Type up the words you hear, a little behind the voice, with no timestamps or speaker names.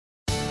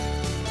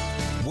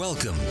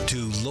Welcome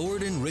to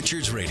Lord and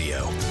Richards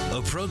Radio,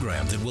 a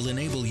program that will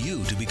enable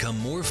you to become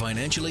more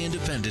financially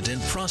independent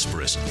and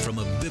prosperous from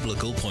a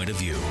biblical point of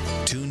view.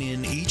 Tune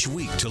in each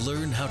week to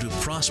learn how to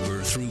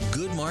prosper through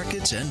good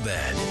markets and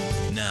bad.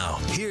 Now,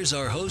 here's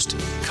our host,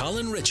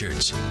 Colin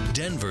Richards,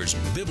 Denver's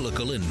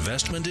biblical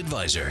investment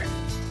advisor.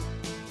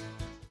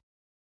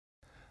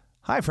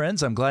 Hi,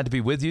 friends. I'm glad to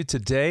be with you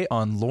today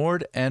on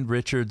Lord and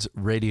Richards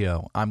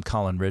Radio. I'm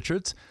Colin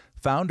Richards,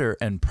 founder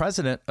and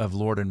president of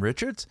Lord and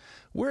Richards.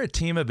 We're a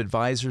team of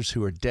advisors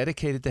who are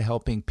dedicated to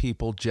helping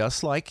people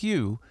just like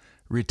you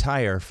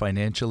retire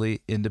financially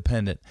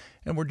independent.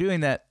 And we're doing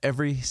that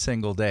every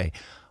single day.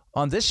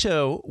 On this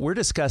show, we're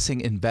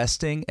discussing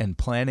investing and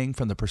planning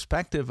from the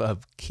perspective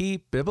of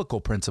key biblical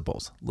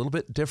principles, a little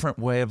bit different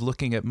way of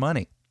looking at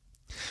money.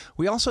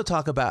 We also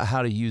talk about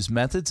how to use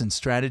methods and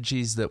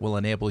strategies that will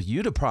enable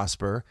you to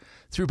prosper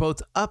through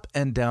both up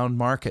and down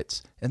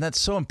markets. And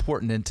that's so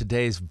important in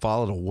today's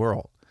volatile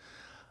world.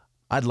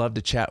 I'd love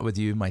to chat with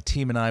you. My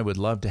team and I would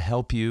love to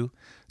help you,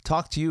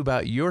 talk to you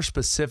about your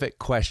specific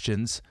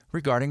questions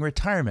regarding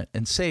retirement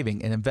and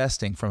saving and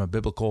investing from a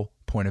biblical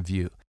point of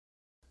view.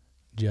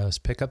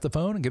 Just pick up the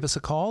phone and give us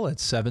a call at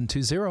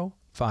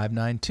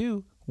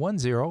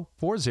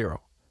 720-592-1040.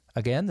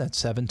 Again,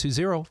 that's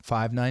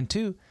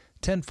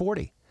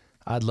 720-592-1040.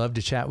 I'd love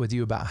to chat with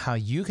you about how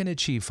you can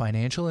achieve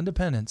financial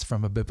independence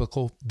from a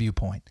biblical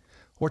viewpoint.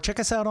 Or check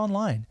us out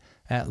online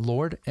at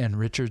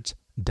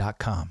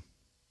lordandrichards.com.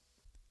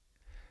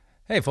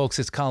 Hey folks,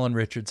 it's Colin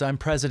Richards. I'm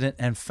president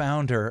and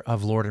founder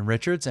of Lord and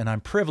Richards, and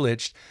I'm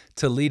privileged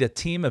to lead a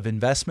team of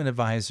investment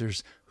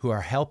advisors who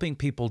are helping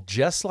people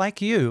just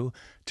like you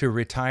to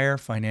retire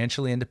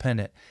financially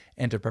independent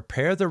and to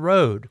prepare the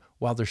road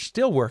while they're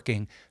still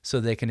working so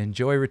they can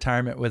enjoy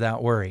retirement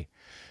without worry.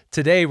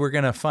 Today, we're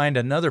going to find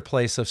another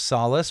place of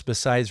solace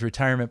besides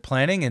retirement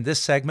planning in this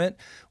segment,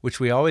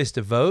 which we always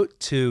devote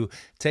to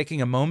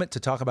taking a moment to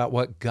talk about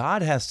what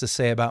God has to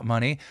say about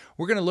money.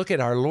 We're going to look at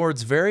our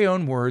Lord's very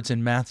own words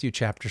in Matthew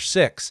chapter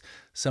 6.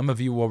 Some of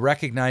you will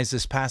recognize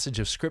this passage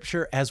of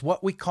Scripture as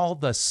what we call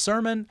the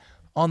Sermon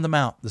on the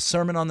Mount, the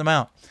Sermon on the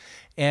Mount.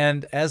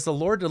 And as the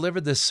Lord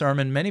delivered this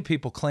sermon, many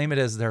people claim it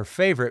as their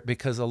favorite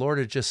because the Lord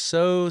is just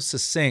so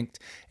succinct,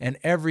 and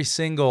every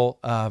single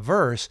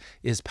verse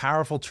is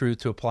powerful truth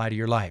to apply to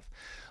your life.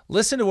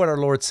 Listen to what our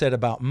Lord said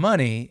about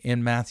money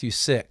in Matthew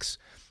 6.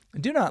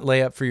 Do not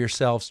lay up for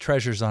yourselves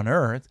treasures on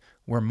earth,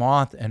 where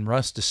moth and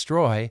rust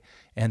destroy,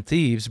 and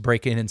thieves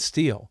break in and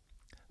steal.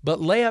 But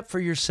lay up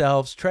for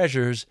yourselves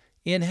treasures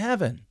in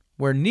heaven,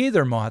 where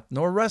neither moth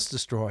nor rust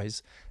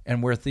destroys,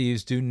 and where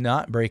thieves do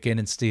not break in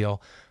and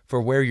steal. For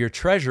where your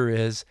treasure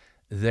is,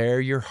 there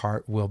your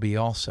heart will be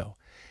also.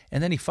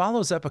 And then he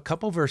follows up a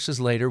couple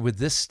verses later with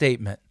this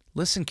statement.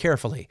 Listen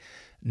carefully.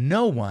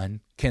 No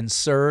one can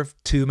serve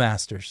two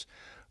masters.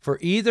 For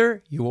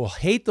either you will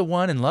hate the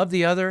one and love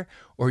the other,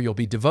 or you'll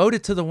be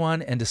devoted to the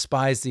one and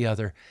despise the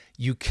other.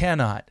 You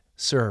cannot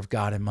serve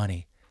God and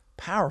money.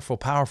 Powerful,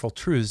 powerful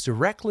truths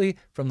directly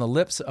from the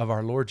lips of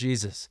our Lord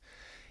Jesus.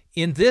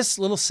 In this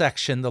little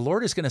section, the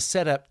Lord is going to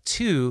set up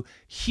two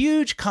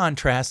huge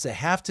contrasts that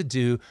have to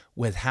do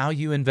with how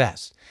you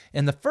invest.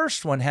 And the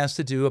first one has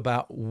to do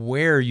about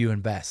where you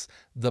invest,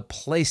 the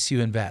place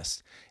you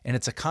invest. And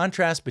it's a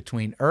contrast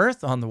between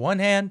earth on the one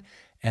hand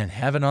and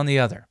heaven on the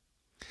other.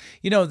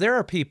 You know, there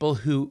are people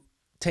who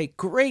take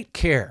great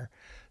care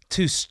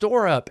to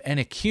store up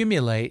and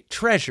accumulate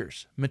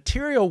treasures,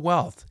 material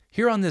wealth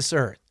here on this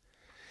earth.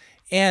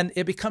 And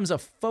it becomes a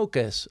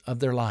focus of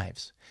their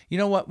lives. You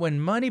know what? When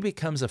money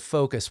becomes a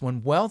focus,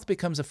 when wealth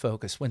becomes a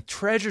focus, when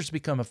treasures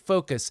become a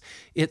focus,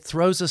 it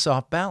throws us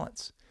off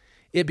balance.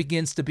 It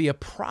begins to be a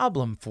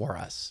problem for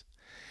us.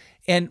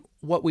 And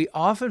what we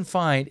often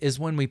find is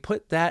when we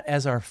put that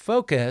as our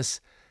focus,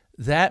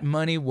 that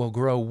money will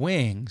grow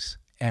wings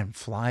and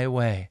fly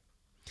away.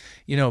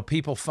 You know,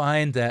 people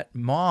find that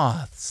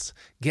moths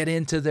get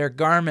into their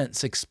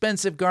garments,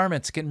 expensive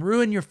garments, can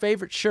ruin your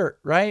favorite shirt,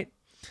 right?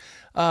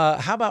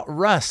 How about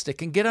rust? It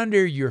can get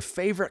under your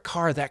favorite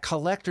car, that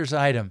collector's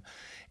item,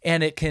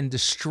 and it can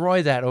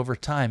destroy that over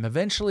time.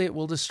 Eventually, it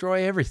will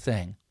destroy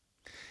everything.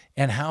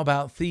 And how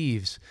about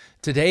thieves?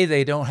 Today,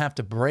 they don't have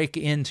to break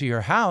into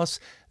your house.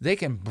 They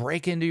can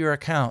break into your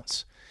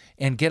accounts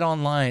and get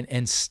online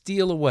and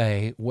steal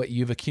away what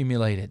you've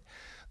accumulated.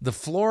 The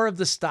floor of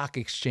the stock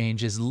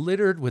exchange is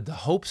littered with the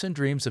hopes and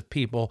dreams of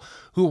people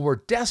who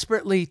were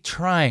desperately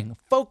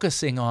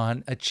focusing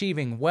on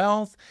achieving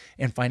wealth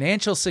and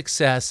financial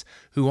success,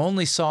 who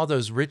only saw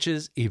those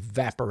riches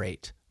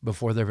evaporate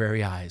before their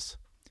very eyes.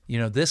 You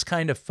know, this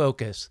kind of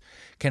focus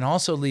can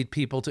also lead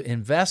people to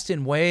invest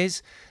in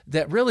ways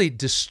that really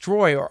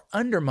destroy or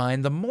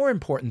undermine the more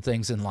important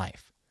things in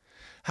life.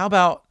 How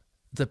about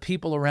the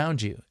people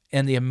around you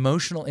and the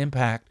emotional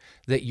impact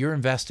that your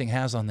investing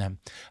has on them?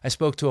 I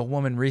spoke to a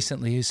woman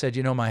recently who said,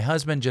 you know, my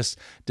husband just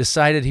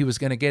decided he was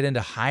going to get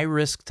into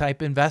high-risk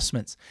type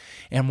investments.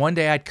 And one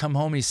day I'd come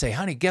home and he'd say,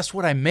 honey, guess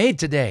what I made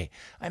today?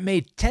 I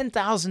made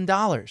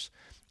 $10,000.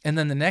 And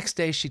then the next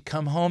day she'd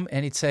come home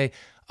and he'd say,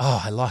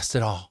 oh, I lost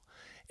it all.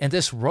 And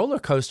this roller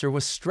coaster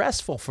was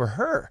stressful for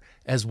her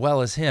as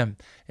well as him.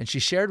 And she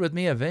shared with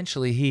me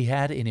eventually he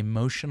had an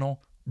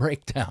emotional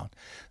breakdown.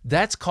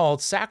 That's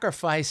called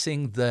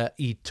sacrificing the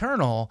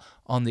eternal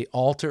on the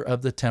altar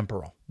of the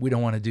temporal. We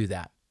don't want to do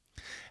that.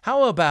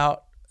 How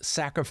about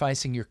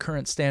sacrificing your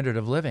current standard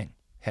of living?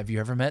 Have you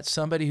ever met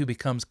somebody who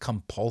becomes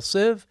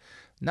compulsive?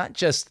 Not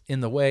just in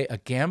the way a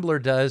gambler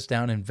does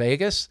down in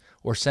Vegas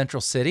or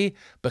Central City,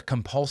 but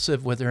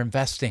compulsive with their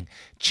investing,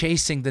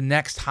 chasing the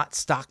next hot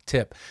stock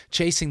tip,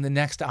 chasing the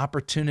next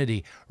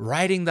opportunity,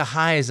 riding the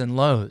highs and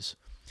lows.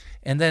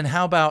 And then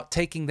how about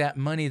taking that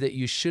money that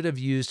you should have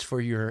used for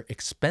your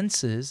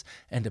expenses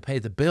and to pay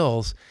the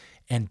bills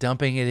and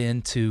dumping it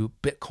into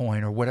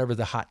Bitcoin or whatever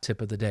the hot tip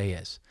of the day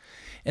is?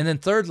 And then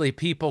thirdly,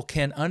 people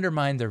can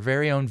undermine their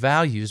very own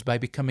values by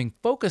becoming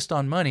focused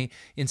on money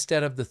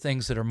instead of the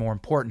things that are more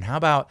important. How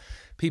about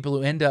people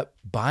who end up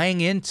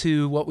buying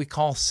into what we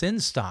call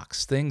sin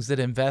stocks, things that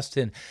invest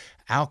in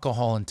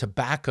alcohol and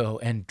tobacco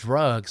and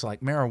drugs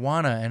like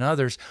marijuana and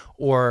others,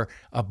 or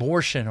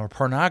abortion or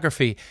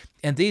pornography.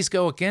 And these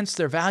go against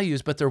their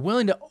values, but they're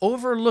willing to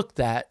overlook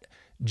that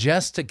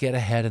just to get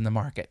ahead in the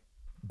market.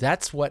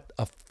 That's what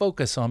a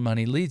focus on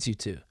money leads you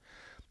to.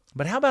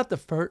 But how about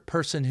the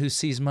person who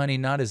sees money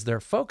not as their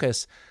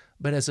focus,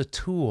 but as a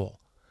tool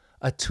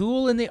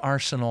in the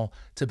arsenal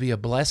to be a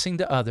blessing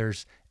to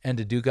others and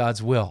to do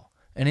God's will,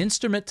 an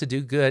instrument to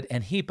do good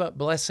and heap up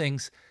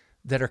blessings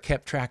that are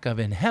kept track of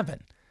in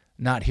heaven,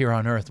 not here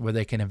on earth where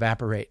they can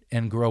evaporate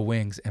and grow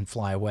wings and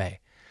fly away.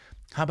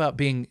 How about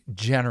being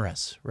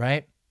generous,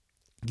 right?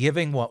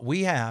 Giving what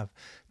we have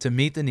to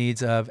meet the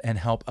needs of and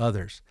help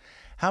others.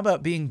 How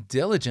about being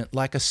diligent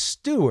like a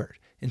steward?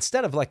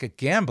 Instead of like a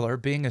gambler,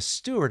 being a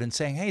steward and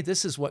saying, hey,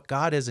 this is what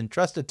God has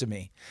entrusted to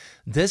me.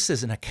 This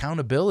is an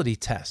accountability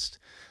test.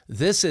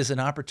 This is an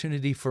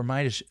opportunity for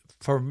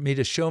me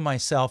to show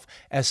myself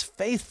as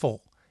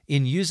faithful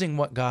in using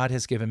what God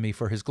has given me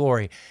for his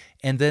glory.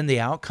 And then the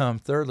outcome,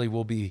 thirdly,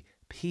 will be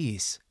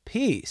peace.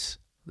 Peace.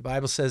 The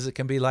Bible says it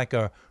can be like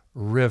a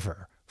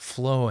river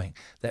flowing,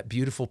 that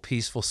beautiful,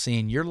 peaceful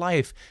scene. Your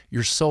life,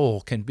 your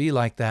soul can be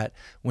like that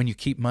when you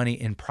keep money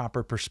in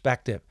proper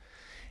perspective.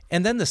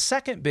 And then the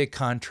second big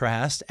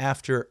contrast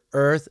after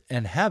earth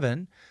and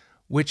heaven,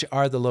 which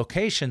are the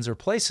locations or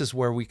places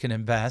where we can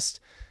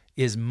invest,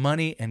 is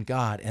money and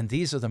God. And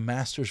these are the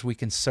masters we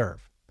can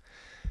serve.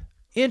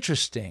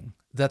 Interesting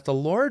that the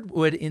Lord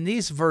would, in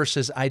these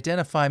verses,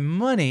 identify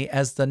money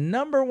as the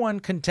number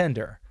one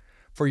contender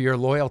for your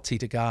loyalty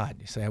to God.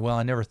 You say, well,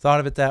 I never thought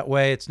of it that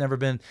way. It's never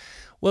been.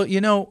 Well,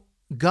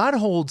 God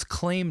holds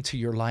claim to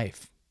your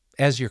life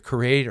as your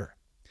creator.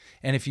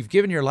 And if you've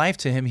given your life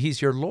to him,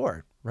 he's your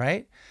Lord,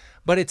 right?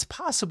 But it's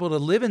possible to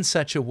live in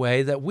such a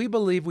way that we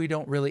believe we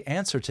don't really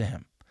answer to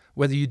him,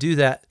 whether you do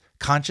that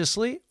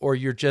consciously or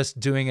you're just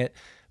doing it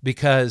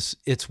because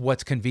it's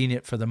what's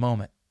convenient for the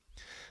moment.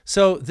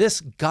 So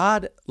this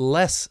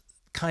God-less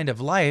kind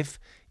of life,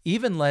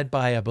 even led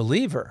by a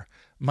believer,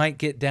 might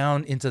get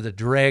down into the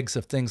dregs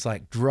of things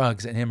like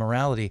drugs and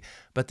immorality.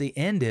 But the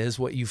end is,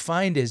 what you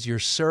find is you're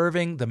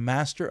serving the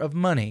master of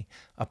money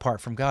apart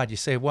from God. You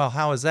say, well,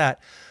 how is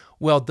that?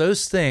 Well,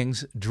 those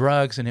things,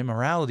 drugs and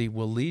immorality,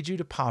 will lead you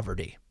to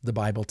poverty, the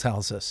Bible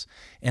tells us.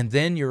 And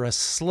then you're a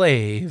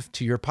slave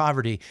to your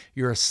poverty.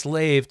 You're a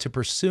slave to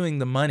pursuing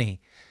the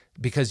money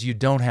because you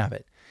don't have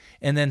it.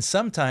 And then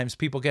sometimes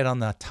people get on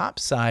the top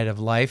side of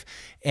life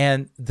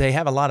and they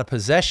have a lot of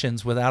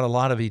possessions without a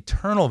lot of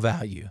eternal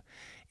value.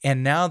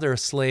 And now they're a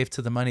slave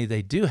to the money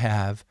they do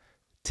have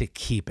to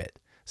keep it.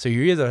 So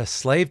you're either a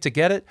slave to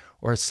get it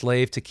or a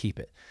slave to keep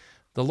it.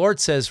 The Lord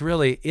says,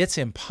 really, it's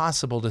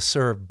impossible to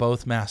serve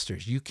both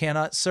masters. You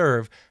cannot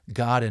serve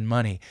God and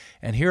money.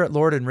 And here at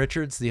Lord &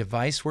 Richards, the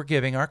advice we're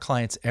giving our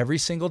clients every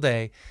single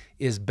day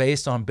is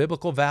based on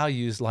biblical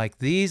values like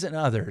these and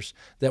others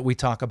that we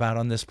talk about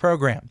on this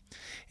program.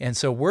 And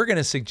so we're going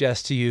to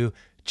suggest to you,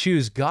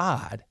 choose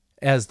God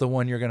as the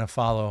one you're going to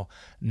follow,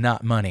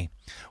 not money.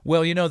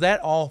 Well,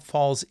 that all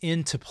falls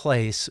into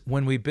place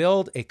when we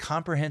build a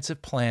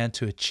comprehensive plan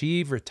to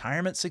achieve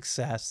retirement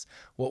success,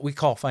 what we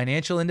call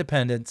financial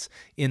independence,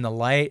 in the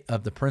light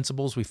of the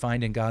principles we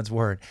find in God's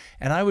Word.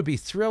 And I would be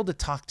thrilled to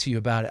talk to you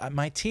about it.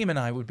 My team and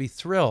I would be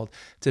thrilled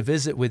to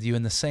visit with you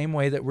in the same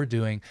way that we're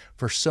doing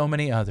for so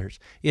many others.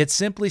 It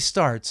simply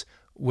starts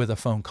with a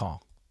phone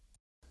call.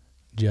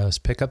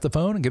 Just pick up the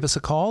phone and give us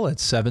a call at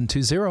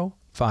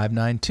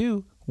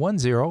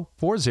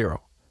 720-592-1040.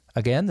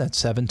 Again, that's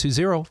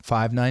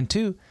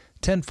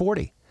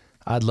 720-592-1040.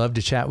 I'd love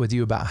to chat with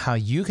you about how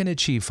you can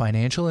achieve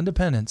financial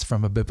independence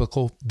from a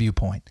biblical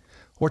viewpoint.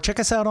 Or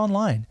check us out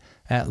online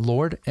at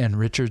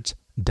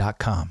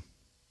lordandrichards.com.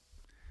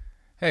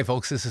 Hey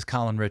folks, this is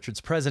Colin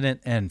Richards,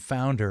 president and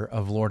founder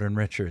of Lord &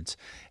 Richards.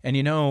 And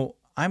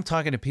I'm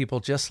talking to people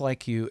just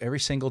like you every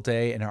single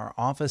day in our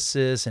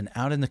offices and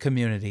out in the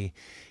community,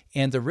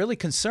 and they're really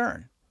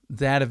concerned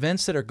that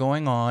events that are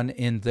going on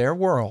in their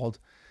world,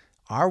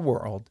 our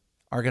world,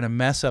 are going to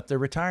mess up their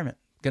retirement,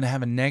 going to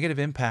have a negative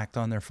impact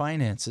on their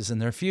finances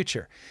and their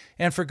future.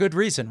 And for good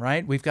reason,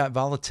 right? We've got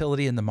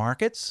volatility in the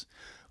markets.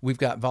 We've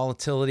got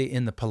volatility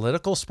in the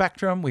political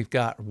spectrum. We've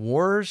got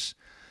wars.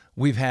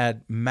 We've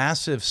had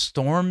massive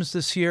storms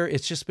this year.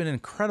 It's just been an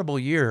incredible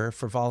year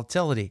for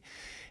volatility.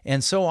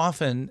 And so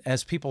often,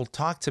 as people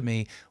talk to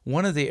me,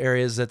 one of the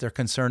areas that they're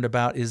concerned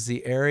about is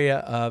the area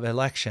of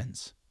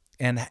elections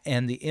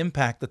and the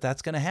impact that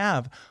that's going to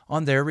have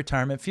on their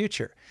retirement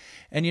future.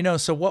 And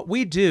so what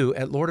we do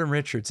at Lord &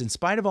 Richards, in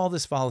spite of all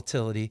this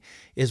volatility,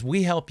 is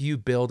we help you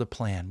build a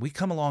plan. We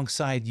come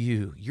alongside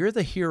you. You're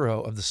the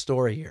hero of the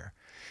story here.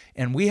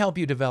 And we help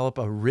you develop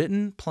a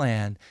written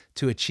plan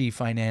to achieve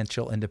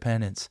financial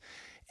independence.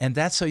 And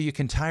that's so you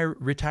can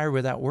retire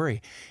without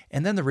worry.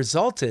 And then the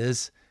result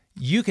is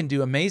you can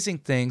do amazing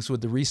things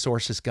with the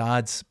resources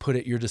God's put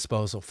at your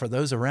disposal for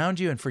those around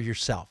you and for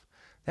yourself.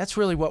 That's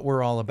really what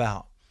we're all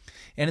about.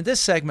 And in this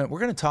segment, we're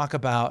going to talk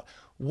about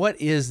what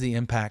is the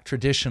impact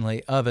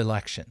traditionally of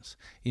elections.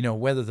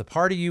 Whether the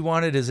party you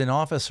wanted is in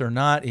office or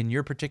not in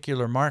your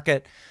particular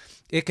market,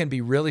 it can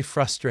be really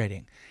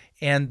frustrating.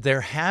 And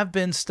there have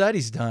been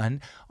studies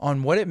done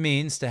on what it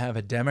means to have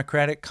a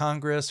Democratic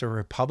Congress or a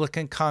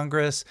Republican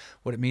Congress,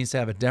 what it means to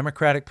have a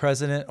Democratic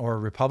president or a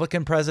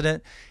Republican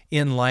president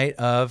in light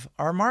of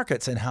our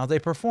markets and how they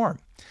perform.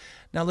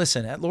 Now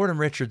listen, at Lord &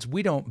 Richards,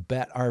 we don't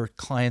bet our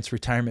clients'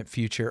 retirement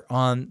future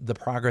on the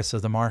progress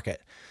of the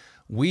market.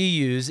 We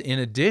use, in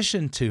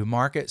addition to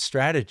market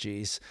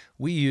strategies,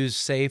 we use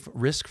safe,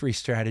 risk-free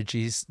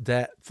strategies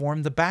that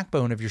form the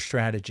backbone of your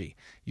strategy,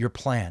 your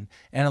plan,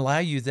 and allow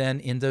you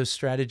then in those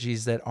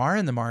strategies that are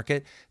in the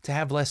market to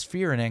have less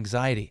fear and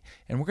anxiety.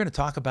 And we're going to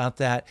talk about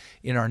that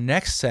in our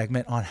next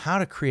segment on how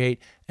to create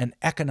an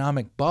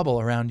economic bubble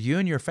around you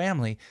and your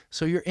family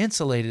so you're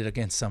insulated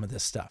against some of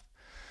this stuff.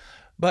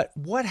 But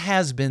what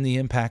has been the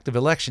impact of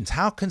elections?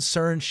 How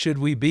concerned should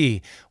we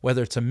be,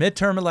 whether it's a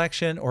midterm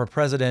election or a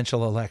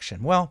presidential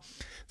election? Well,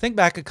 think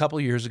back a couple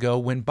years ago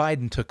when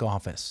Biden took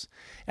office.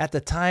 At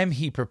the time,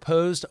 he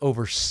proposed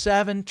over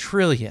 $7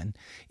 trillion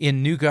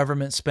in new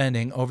government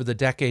spending over the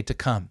decade to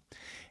come.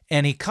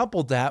 And he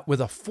coupled that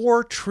with a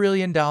 $4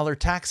 trillion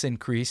tax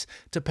increase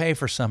to pay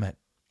for some of it.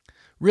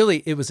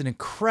 Really, it was an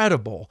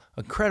incredible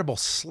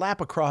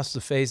slap across the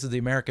face of the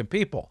American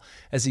people,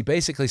 as he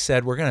basically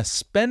said, we're going to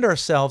spend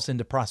ourselves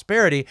into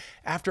prosperity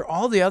after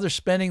all the other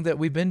spending that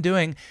we've been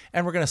doing,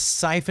 and we're going to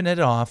siphon it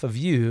off of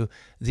you,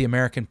 the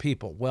American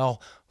people.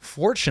 Well,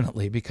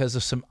 fortunately, because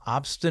of some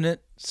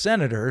obstinate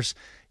senators,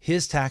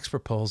 his tax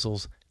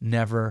proposals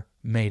never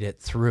made it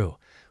through.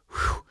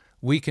 Whew,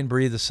 we can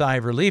breathe a sigh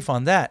of relief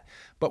on that,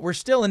 but we're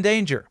still in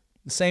danger.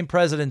 The same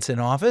president's in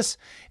office,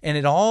 and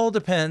it all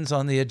depends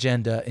on the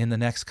agenda in the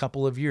next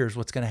couple of years,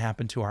 what's going to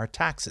happen to our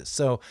taxes.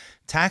 So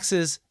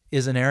taxes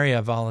is an area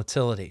of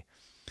volatility.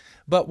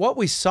 But what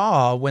we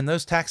saw when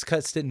those tax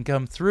cuts didn't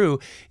come through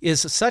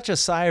is such a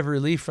sigh of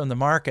relief from the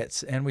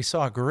markets, and we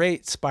saw a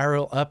great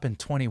spiral up in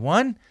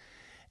 21.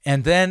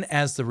 And then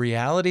as the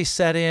reality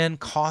set in,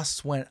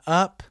 costs went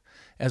up.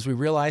 As we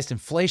realized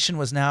inflation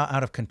was now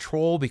out of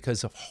control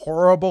because of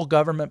horrible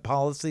government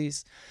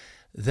policies,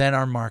 then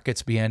our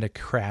markets began to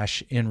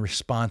crash in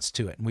response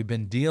to it. And we've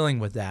been dealing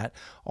with that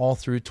all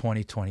through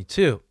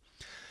 2022.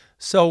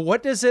 So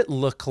what does it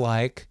look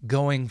like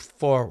going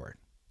forward?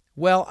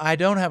 Well, I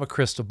don't have a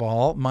crystal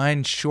ball.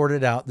 Mine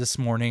shorted out this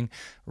morning.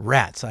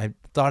 Rats. I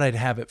thought I'd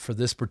have it for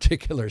this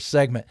particular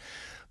segment.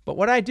 But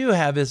what I do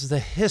have is the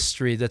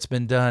history that's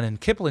been done.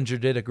 And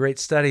Kiplinger did a great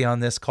study on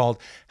this called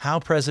How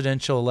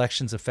Presidential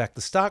Elections Affect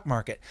the Stock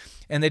Market.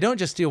 And they don't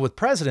just deal with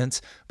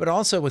presidents, but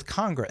also with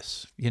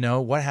Congress.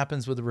 What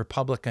happens with a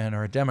Republican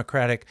or a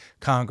Democratic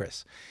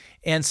Congress.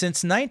 And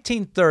since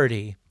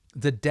 1930,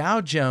 the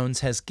Dow Jones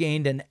has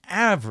gained an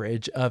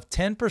average of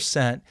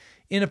 10%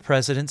 in a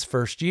president's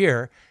first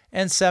year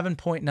and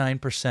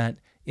 7.9%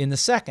 in the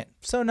second.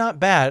 So not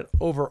bad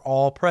over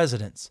all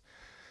presidents.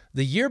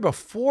 The year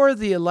before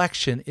the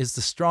election is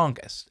the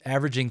strongest,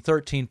 averaging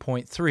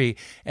 13.3.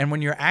 And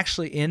when you're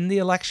actually in the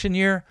election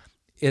year,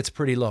 it's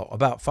pretty low,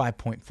 about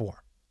 5.4.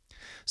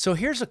 So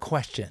here's a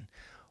question.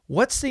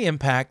 What's the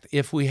impact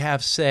if we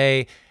have,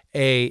 say,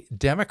 a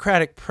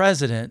Democratic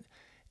president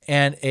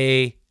and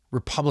a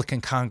Republican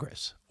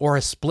Congress or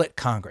a split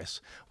Congress?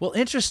 Well,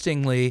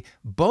 interestingly,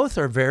 both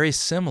are very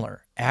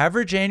similar.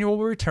 Average annual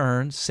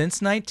returns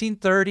since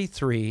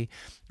 1933,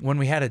 when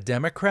we had a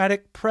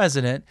Democratic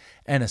president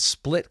and a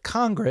split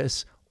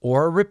Congress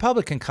or a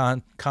Republican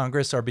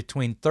Congress, are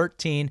between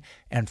 13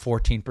 and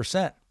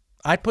 14%.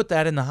 I'd put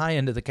that in the high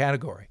end of the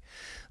category.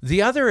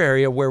 The other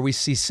area where we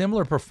see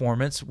similar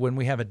performance when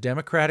we have a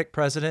Democratic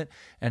president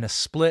and a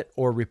split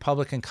or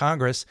Republican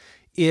Congress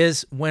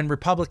is when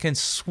Republicans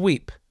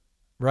sweep,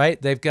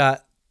 right? They've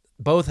got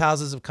both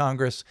houses of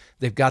Congress,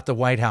 they've got the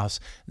White House.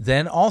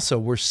 Then also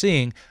we're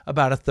seeing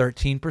about a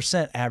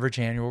 13% average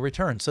annual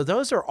return. So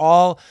those are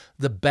all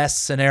the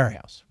best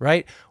scenarios,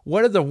 right?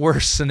 What are the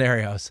worst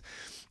scenarios?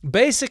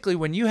 Basically,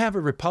 when you have a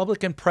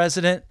Republican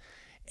president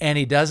and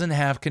he doesn't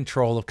have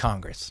control of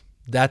Congress,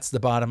 That's the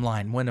bottom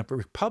line. When a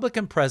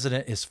Republican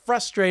president is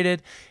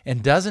frustrated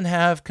and doesn't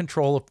have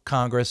control of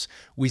Congress,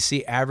 we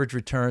see average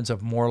returns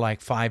of more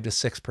like 5 to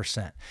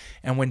 6%.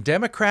 And when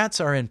Democrats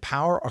are in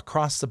power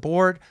across the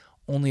board,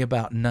 only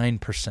about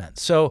 9%.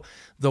 So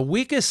the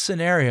weakest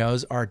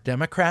scenarios are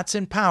Democrats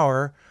in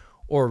power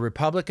or a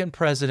Republican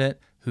president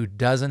who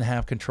doesn't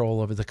have control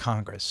over the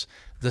Congress.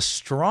 The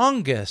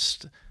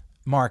strongest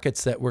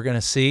markets that we're going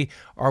to see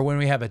are when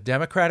we have a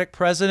Democratic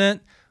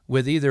president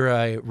with either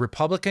a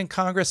Republican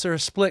Congress or a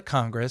split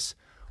Congress,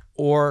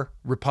 or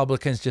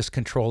Republicans just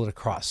control it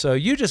across. So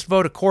you just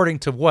vote according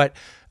to what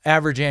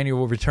average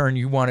annual return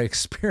you want to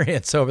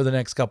experience over the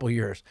next couple of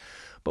years.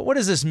 But what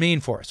does this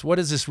mean for us? What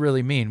does this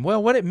really mean?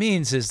 Well, what it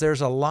means is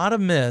there's a lot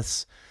of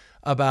myths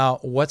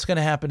about what's going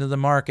to happen to the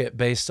market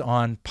based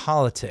on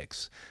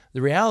politics.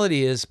 The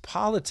reality is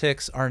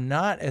politics are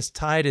not as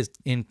tied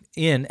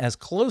in as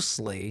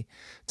closely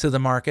to the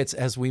markets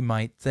as we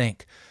might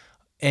think.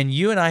 And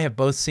you and I have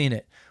both seen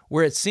it,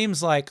 where it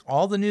seems like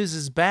all the news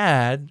is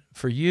bad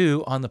for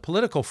you on the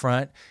political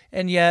front,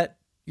 and yet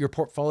your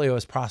portfolio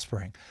is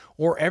prospering.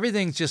 Or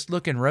everything's just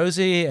looking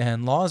rosy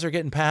and laws are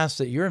getting passed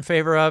that you're in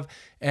favor of,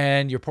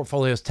 and your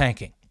portfolio is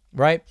tanking,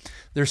 right?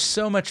 There's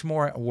so much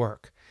more at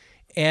work.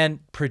 And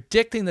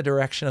predicting the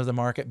direction of the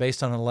market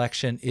based on an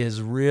election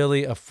is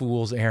really a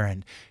fool's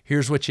errand.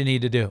 Here's what you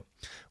need to do.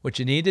 What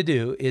you need to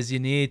do is you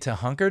need to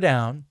hunker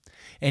down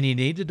and you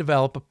need to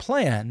develop a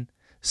plan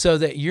so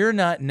that you're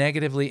not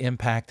negatively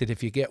impacted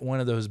if you get one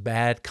of those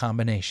bad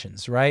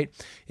combinations, right?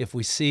 If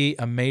we see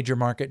a major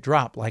market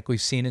drop like we've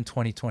seen in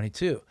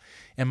 2022.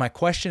 And my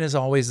question is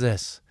always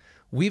this.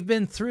 We've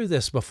been through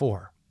this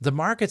before. The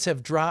markets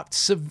have dropped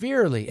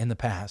severely in the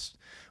past.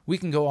 We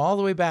can go all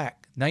the way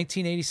back,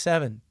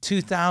 1987,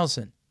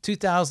 2000,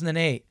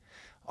 2008.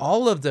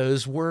 All of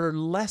those were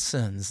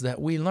lessons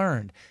that we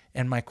learned.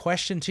 And my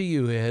question to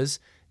you is,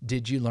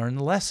 did you learn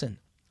the lesson?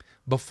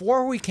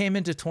 Before we came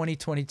into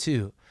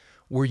 2022,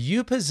 were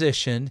you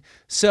positioned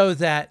so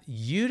that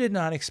you did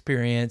not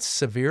experience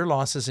severe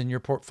losses in your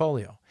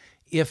portfolio?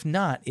 If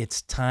not,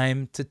 it's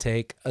time to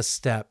take a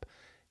step.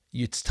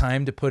 It's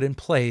time to put in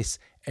place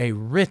a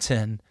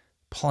written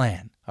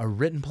plan.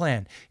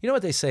 You know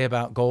what they say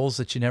about goals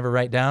that you never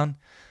write down?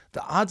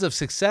 The odds of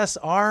success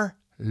are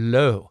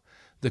low.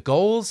 The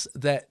goals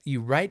that you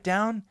write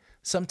down,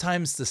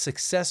 sometimes the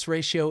success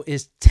ratio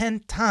is 10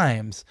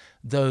 times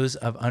those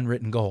of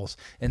unwritten goals.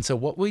 And so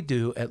what we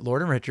do at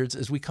Lord & Richards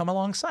is we come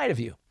alongside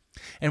of you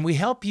and we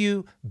help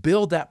you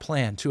build that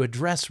plan to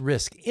address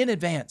risk in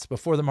advance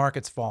before the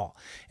markets fall.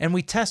 And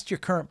we test your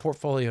current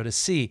portfolio to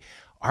see,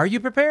 are you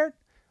prepared?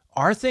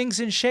 Are things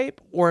in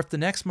shape? Or if the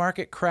next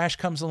market crash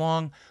comes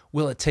along,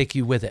 will it take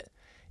you with it?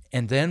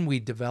 And then we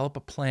develop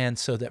a plan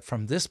so that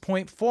from this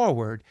point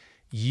forward,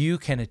 you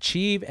can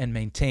achieve and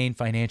maintain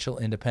financial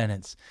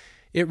independence.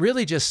 It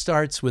really just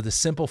starts with a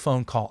simple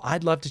phone call.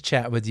 I'd love to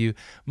chat with you.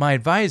 My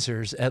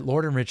advisors at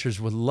Lord & Richards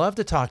would love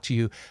to talk to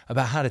you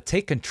about how to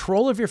take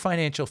control of your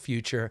financial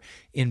future,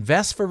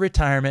 invest for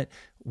retirement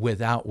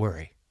without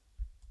worry.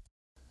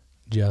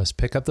 Just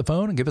pick up the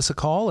phone and give us a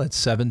call at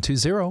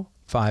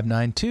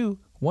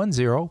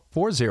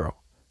 720-592-1040.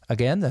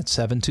 Again, that's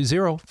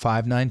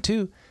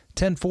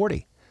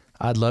 720-592-1040.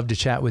 I'd love to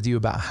chat with you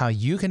about how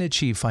you can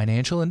achieve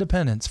financial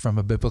independence from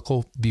a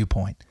biblical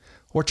viewpoint.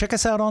 Or check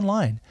us out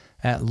online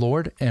at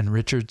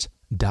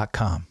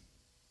lordandrichards.com.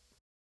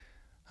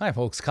 Hi,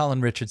 folks.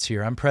 Colin Richards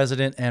here. I'm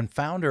president and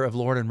founder of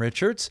Lord &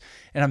 Richards,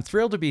 and I'm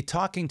thrilled to be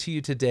talking to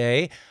you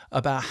today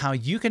about how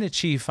you can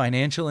achieve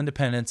financial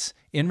independence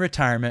in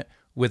retirement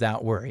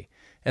without worry.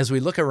 As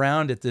we look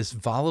around at this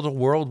volatile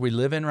world we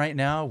live in right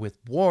now with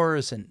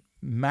wars and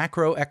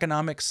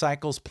macroeconomic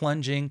cycles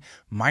plunging,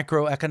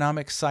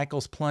 microeconomic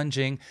cycles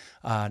plunging,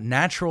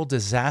 natural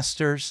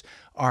disasters,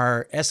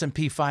 our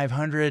S&P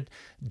 500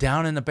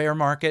 down in the bear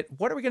market.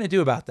 What are we going to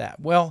do about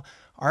that? Well,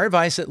 our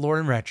advice at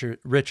Lord &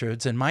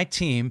 Richards and my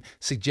team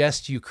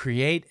suggests you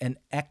create an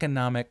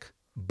economic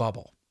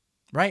bubble,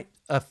 right?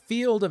 A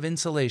field of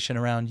insulation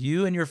around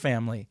you and your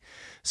family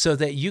so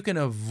that you can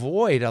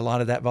avoid a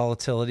lot of that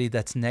volatility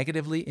that's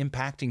negatively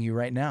impacting you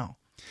right now.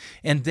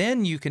 And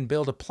then you can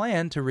build a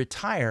plan to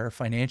retire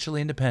financially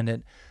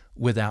independent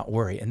without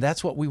worry. And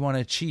that's what we want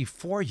to achieve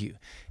for you.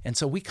 And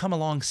so we come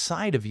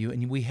alongside of you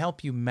and we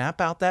help you map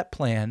out that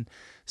plan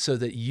so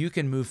that you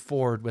can move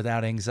forward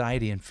without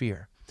anxiety and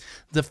fear.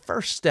 The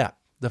first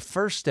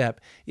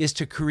step is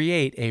to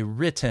create a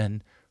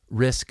written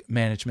risk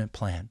management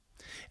plan.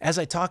 As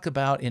I talk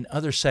about in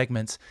other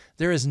segments,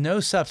 there is no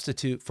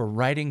substitute for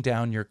writing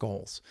down your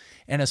goals.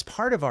 And as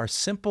part of our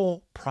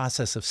simple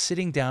process of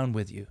sitting down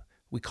with you,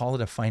 we call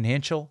it a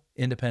financial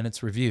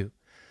independence review.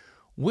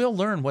 We'll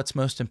learn what's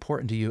most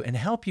important to you and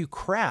help you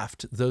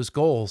craft those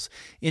goals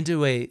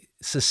into a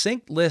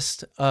succinct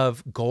list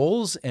of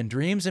goals and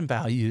dreams and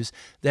values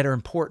that are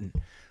important.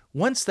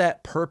 Once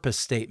that purpose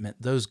statement,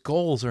 those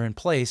goals are in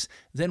place,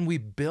 then we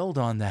build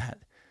on that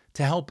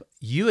to help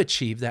you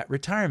achieve that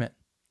retirement.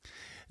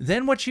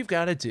 Then what you've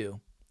got to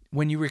do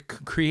when you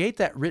create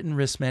that written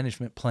risk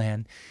management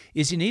plan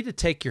is you need to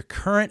take your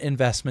current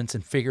investments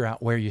and figure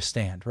out where you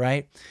stand,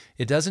 right?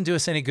 It doesn't do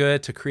us any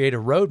good to create a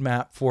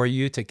roadmap for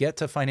you to get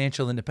to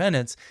financial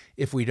independence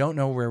if we don't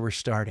know where we're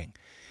starting.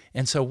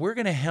 And so we're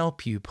going to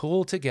help you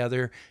pull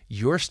together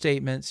your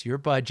statements, your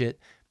budget,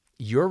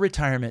 your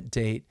retirement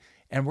date,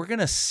 and we're going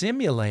to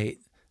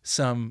simulate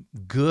some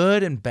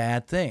good and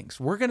bad things.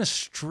 We're going to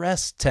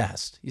stress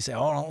test. You say,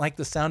 oh, I don't like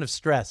the sound of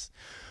stress.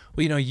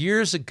 Well,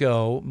 years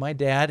ago, my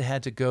dad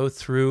had to go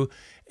through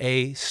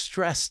a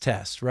stress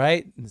test,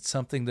 right? It's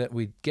something that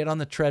we get on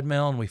the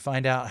treadmill and we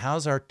find out,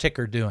 how's our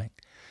ticker doing?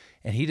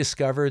 And he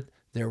discovered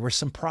there were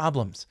some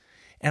problems.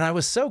 And I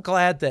was so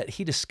glad that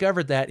he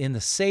discovered that in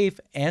the safe,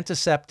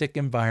 antiseptic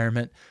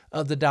environment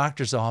of the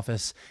doctor's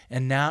office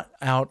and not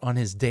out on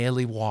his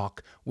daily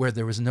walk where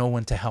there was no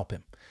one to help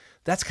him.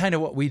 That's kind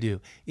of what we do.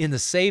 In the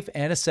safe,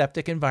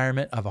 antiseptic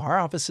environment of our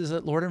offices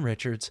at Lord &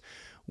 Richards,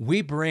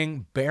 we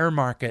bring bear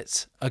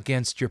markets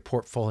against your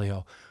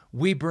portfolio.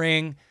 We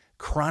bring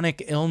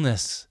chronic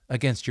illness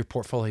against your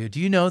portfolio. Do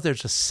you know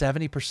there's a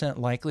 70%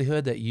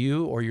 likelihood that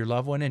you or your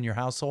loved one in your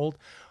household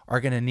are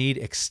going to need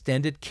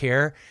extended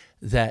care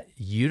that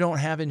you don't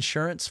have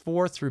insurance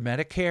for through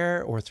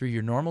Medicare or through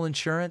your normal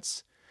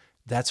insurance?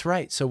 That's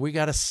right. So we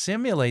got to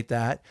simulate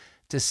that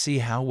to see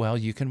how well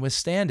you can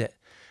withstand it.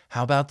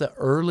 How about the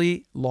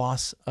early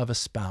loss of a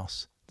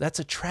spouse? That's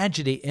a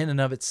tragedy in and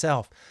of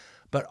itself.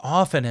 But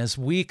often as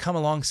we come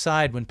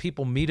alongside, when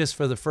people meet us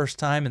for the first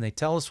time and they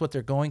tell us what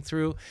they're going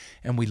through,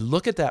 and we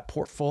look at that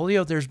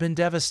portfolio, there's been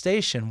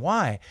devastation.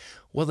 Why?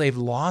 Well, they've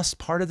lost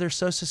part of their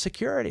Social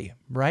Security,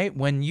 right?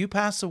 When you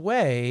pass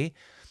away,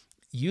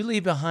 you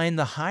leave behind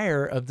the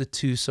higher of the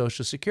two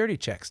Social Security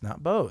checks,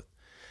 not both.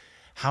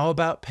 How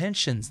about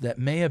pensions that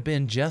may have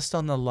been just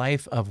on the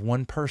life of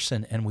one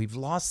person and we've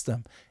lost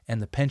them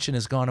and the pension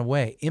has gone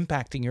away,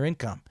 impacting your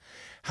income?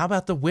 How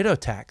about the widow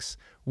tax?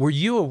 Were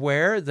you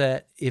aware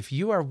that if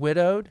you are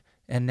widowed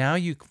and now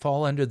you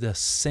fall under the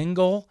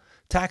single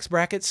tax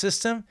bracket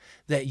system,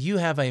 that you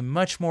have a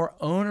much more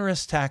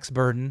onerous tax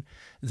burden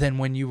than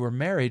when you were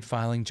married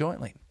filing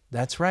jointly?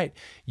 That's right.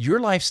 Your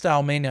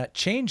lifestyle may not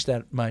change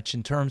that much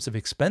in terms of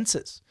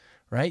expenses,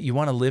 right? You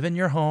want to live in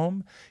your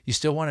home. You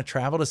still want to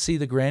travel to see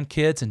the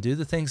grandkids and do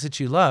the things that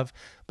you love,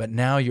 but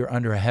now you're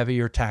under a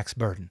heavier tax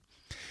burden.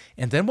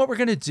 And then what we're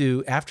going to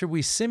do after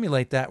we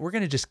simulate that, we're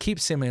going to just keep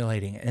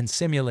simulating and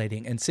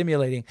simulating and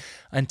simulating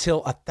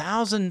until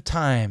 1,000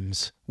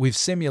 times we've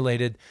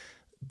simulated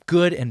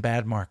good and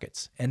bad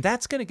markets. And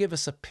that's going to give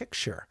us a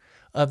picture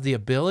of the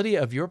ability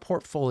of your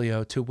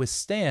portfolio to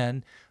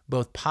withstand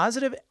both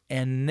positive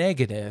and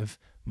negative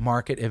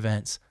market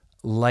events,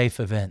 life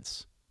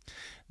events.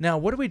 Now,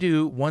 what do we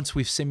do once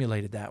we've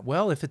simulated that?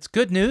 Well, if it's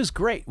good news,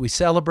 great. We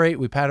celebrate,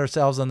 we pat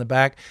ourselves on the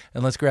back,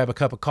 and let's grab a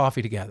cup of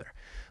coffee together.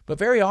 But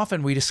very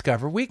often we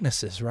discover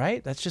weaknesses,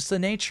 right? That's just the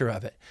nature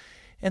of it.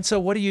 And so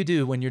what do you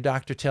do when your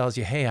doctor tells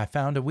you, hey, I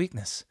found a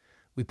weakness?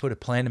 We put a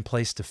plan in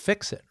place to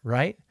fix it,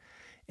 right?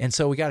 And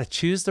so we got to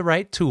choose the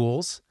right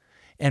tools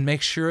and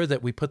make sure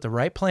that we put the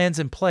right plans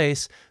in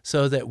place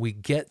so that we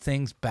get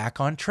things back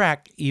on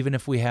track, even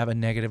if we have a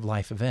negative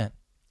life event.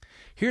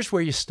 Here's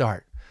where you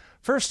start.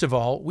 First of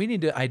all, we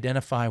need to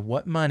identify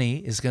what money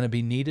is going to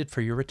be needed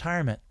for your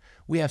retirement.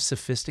 We have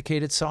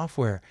sophisticated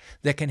software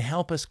that can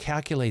help us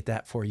calculate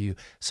that for you.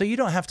 So you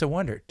don't have to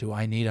wonder, do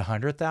I need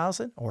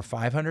 $100,000 or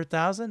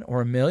 $500,000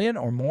 or $1 million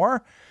or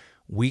more?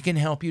 We can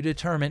help you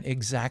determine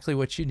exactly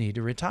what you need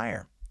to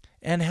retire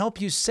and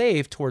help you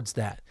save towards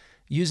that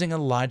using a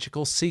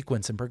logical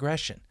sequence and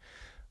progression.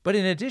 But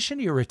in addition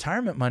to your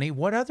retirement money,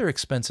 what other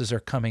expenses are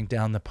coming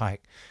down the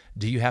pike?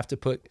 Do you have to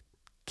put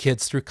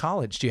kids through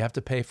college? Do you have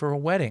to pay for a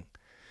wedding?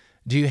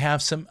 Do you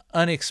have some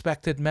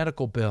unexpected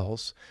medical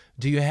bills?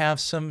 Do you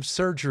have some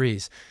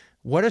surgeries?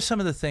 What are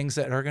some of the things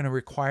that are going to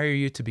require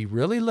you to be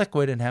really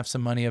liquid and have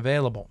some money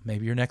available?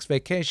 Maybe your next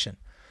vacation.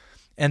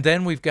 And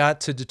then we've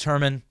got to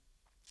determine,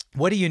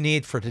 what do you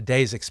need for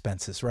today's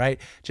expenses,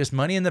 right? Just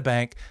money in the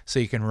bank so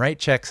you can write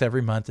checks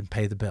every month and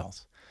pay the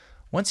bills.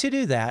 Once you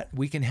do that,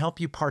 we can help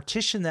you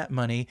partition that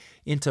money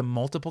into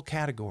multiple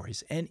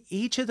categories. And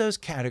each of those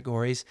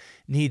categories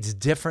needs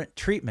different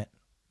treatment.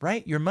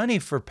 Right? Your money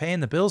for paying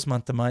the bills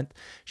month to month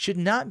should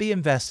not be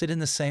invested in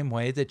the same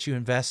way that you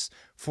invest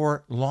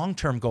for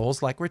long-term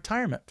goals like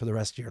retirement for the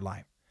rest of your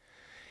life.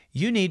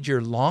 You need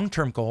your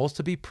long-term goals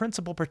to be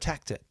principal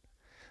protected.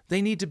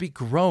 They need to be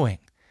growing.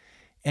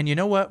 And you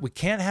know what? We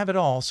can't have it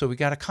all, so we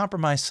got to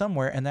compromise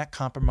somewhere, and that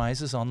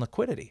compromise is on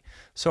liquidity.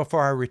 So for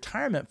our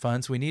retirement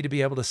funds, we need to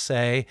be able to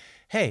say,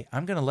 hey,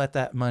 I'm going to let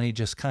that money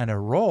just kind of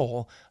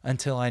roll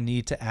until I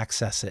need to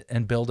access it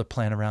and build a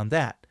plan around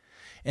that.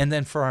 And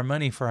then for our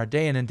money, for our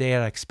day in and day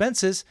out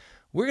expenses,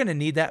 we're going to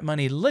need that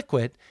money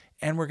liquid,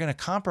 and we're going to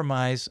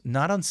compromise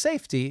not on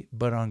safety,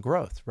 but on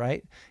growth,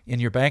 right? In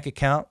your bank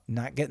account,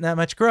 not getting that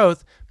much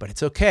growth, but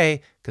it's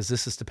okay because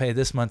this is to pay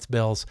this month's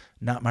bills,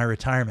 not my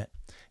retirement,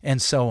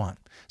 and so on.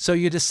 So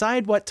you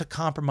decide what to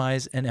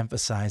compromise and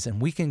emphasize,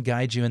 and we can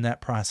guide you in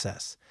that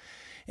process.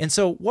 And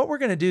so what we're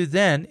going to do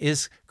then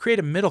is create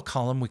a middle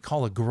column we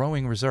call a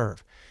growing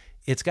reserve.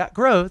 it's got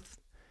growth,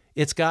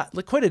 it's got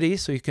liquidity,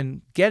 so you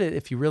can get it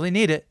if you really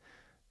need it.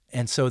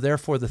 And so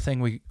therefore, the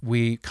thing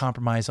we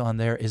compromise on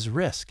there is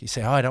risk. You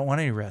say, oh, I don't want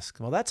any risk.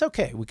 Well, that's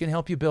okay. We can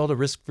help you build a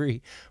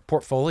risk-free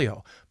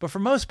portfolio. But for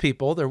most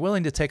people, they're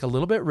willing to take a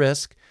little bit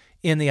risk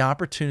in the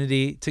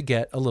opportunity to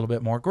get a little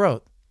bit more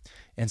growth.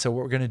 And so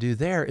what we're going to do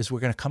there is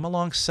we're going to come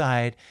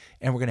alongside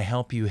and we're going to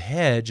help you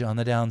hedge on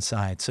the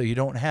downside so you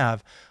don't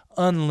have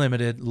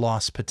unlimited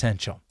loss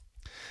potential.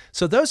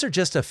 So those are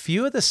just a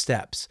few of the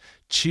steps.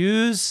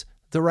 Choose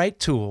the right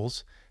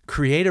tools,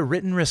 create a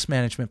written risk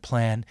management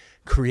plan,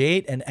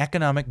 create an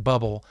economic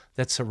bubble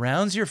that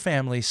surrounds your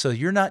family so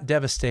you're not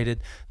devastated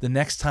the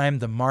next time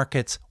the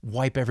markets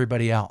wipe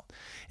everybody out.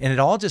 And it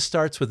all just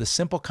starts with a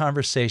simple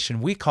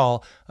conversation we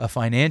call a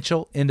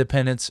financial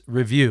independence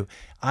review.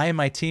 I and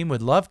my team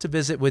would love to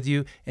visit with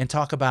you and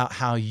talk about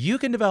how you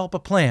can develop a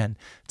plan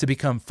to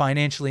become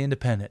financially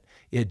independent.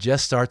 It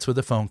just starts with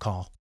a phone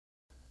call.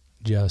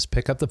 Just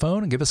pick up the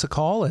phone and give us a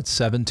call at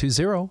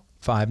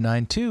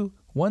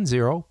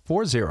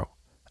 720-592-1040.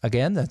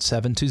 Again, that's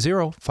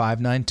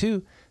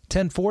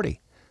 720-592-1040.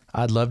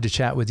 I'd love to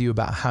chat with you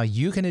about how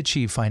you can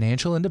achieve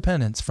financial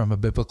independence from a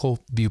biblical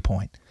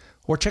viewpoint.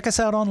 Or check us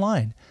out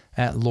online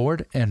at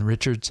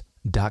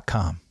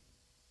lordandrichards.com.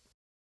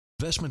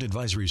 Investment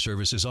advisory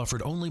service is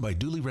offered only by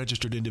duly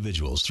registered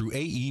individuals through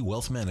AE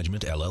Wealth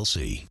Management,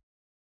 LLC.